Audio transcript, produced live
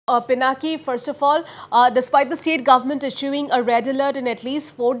Pinaki, first of all, despite the state government issuing a red alert in at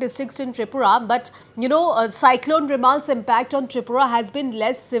least 4 districts in Tripura, but Cyclone Remal's impact on Tripura has been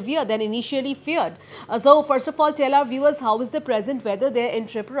less severe than initially feared. So, first of all, tell our viewers how is the present weather there in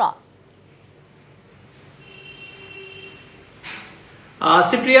Tripura?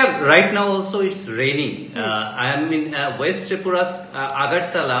 Cypriya, right now also it's raining. I am in West Tripura's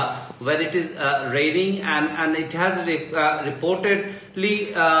Agartala, where it is raining, and it has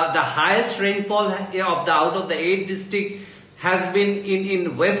reportedly the highest rainfall out of the 8 districts has been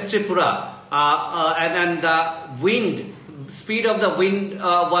in West Tripura, and the speed of the wind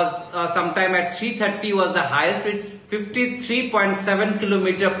was sometime at 3:30 was the highest. It's 53.7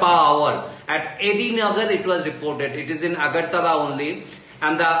 km per hour. At Nagar it was reported. It is in Agartala only.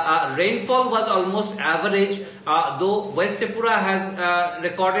 And the rainfall was almost average, though West Tripura has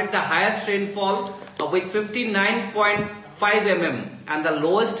recorded the highest rainfall with 59.5 mm, and the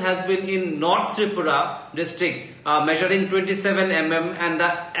lowest has been in North Tripura district, measuring 27 mm, and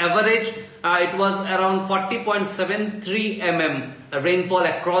the average it was around 40.73 mm rainfall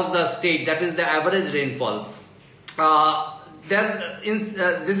across the state. That is the average rainfall.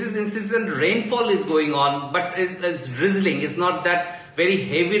 This is incessant rainfall is going on, but it's drizzling. It's not that very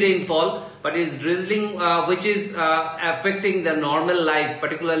heavy rainfall, but it's drizzling, which is affecting the normal life.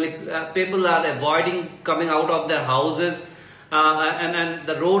 Particularly, people are avoiding coming out of their houses, and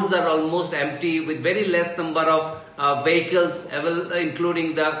the roads are almost empty with very less number of vehicles,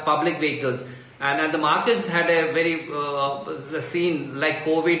 including the public vehicles. And the markets had a very scene like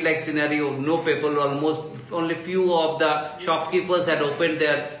COVID-like scenario. No people, almost only few of the shopkeepers had opened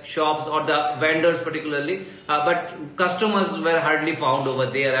their shops, or the vendors particularly. But customers were hardly found over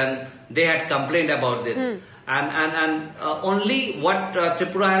there, and they had complained about this. And only what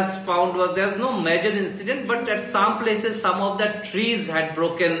Tripura has found was there's no major incident, but at some places some of the trees had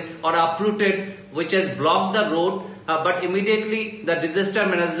broken or uprooted, which has blocked the road. But immediately the disaster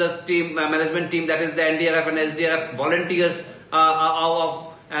management team, that is the NDRF and SDRF volunteers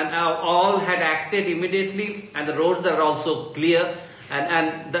all had acted immediately, and the roads are also clear.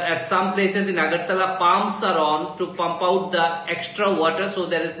 And at some places in Agartala, pumps are on to pump out the extra water, so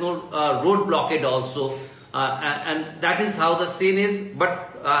there is no road blockade also. And that is how the scene is,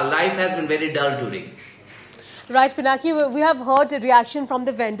 but life has been very dull today. Right, Pinaki, we have heard a reaction from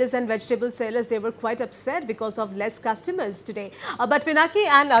the vendors and vegetable sellers. They were quite upset because of less customers today. But Pinaki,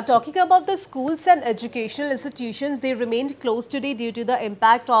 and talking about the schools and educational institutions, they remained closed today due to the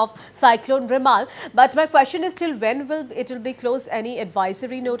impact of Cyclone Remal. But my question is, till when will it be closed? Any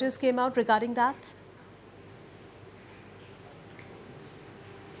advisory notice came out regarding that?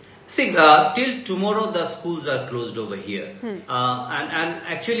 See, till tomorrow the schools are closed over here. And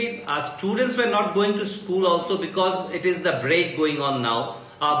actually students were not going to school also because it is the break going on now.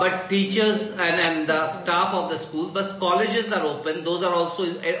 But teachers and the staff of the schools, but colleges are open. Those are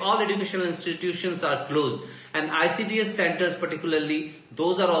also, all educational institutions are closed. And ICDS centers particularly,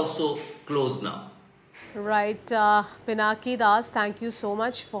 those are also closed now. Right, Pinaki Das, thank you so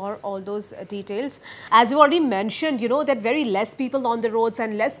much for all those details. As you already mentioned, that very less people on the roads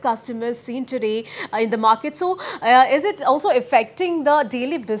and less customers seen today in the market. So, is it also affecting the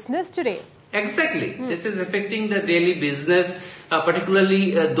daily business today? Exactly. This is affecting the daily business,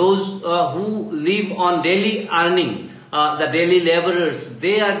 particularly those who live on daily earning, the daily laborers.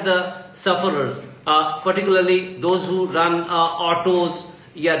 They are the sufferers, particularly those who run autos,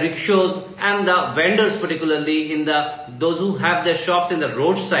 rickshaws, and the vendors, particularly those who have their shops in the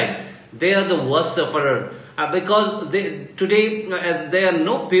roadsides. They are the worst sufferer, because today, as there are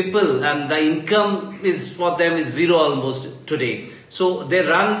no people, and the income for them is zero almost today. So they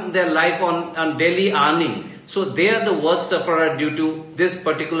run their life on daily earning. So they are the worst sufferer due to this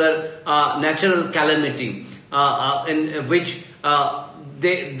particular natural calamity, in which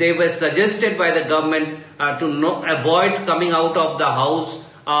they were suggested by the government to avoid coming out of the house,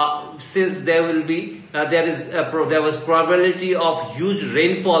 since there was probability of huge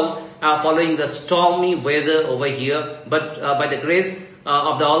rainfall following the stormy weather over here. But by the grace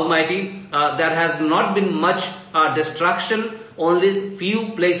of the Almighty, there has not been much destruction. Only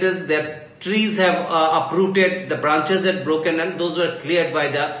few places that trees have uprooted, the branches had broken, and those were cleared by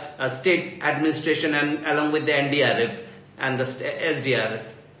the state administration and along with the NDRF and the SDRF.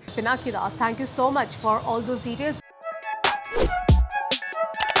 Pinaki Das, thank you so much for all those details.